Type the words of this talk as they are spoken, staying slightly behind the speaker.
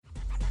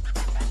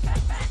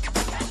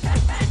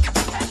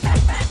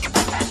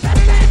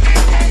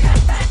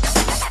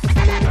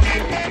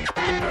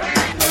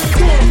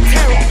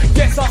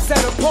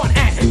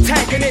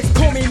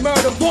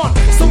murder one.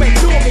 Some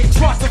ignore me,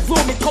 try to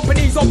floor me,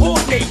 companies on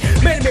board me.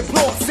 Men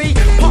implore, see,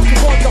 pass the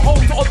one, the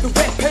holder of the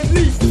weapon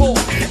lethal.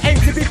 Aim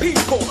to be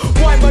peaceful,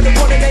 why murder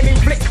one and aim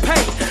inflict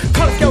pain?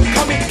 Colour girls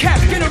come in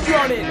cash, get them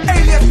running.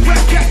 Alien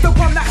rap, that's the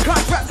one that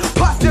contracts.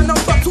 Pass your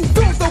number to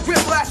do the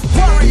whiplash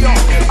warrior.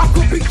 I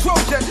could be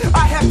Trojan,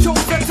 I have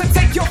chosen to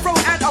take your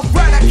throne and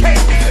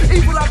eradicate.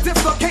 Evil I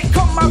dislocate,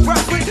 come my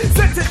rapid.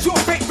 Sentence your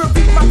fate,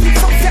 repeat my teeth,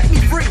 so set me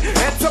free.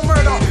 And to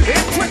murder,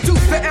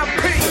 introduce the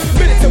MP.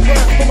 Militant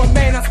word from a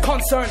man that's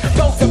concerned.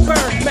 Those that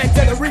burn, men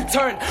to the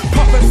return.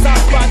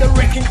 Prophesied by the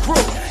wrecking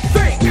crew.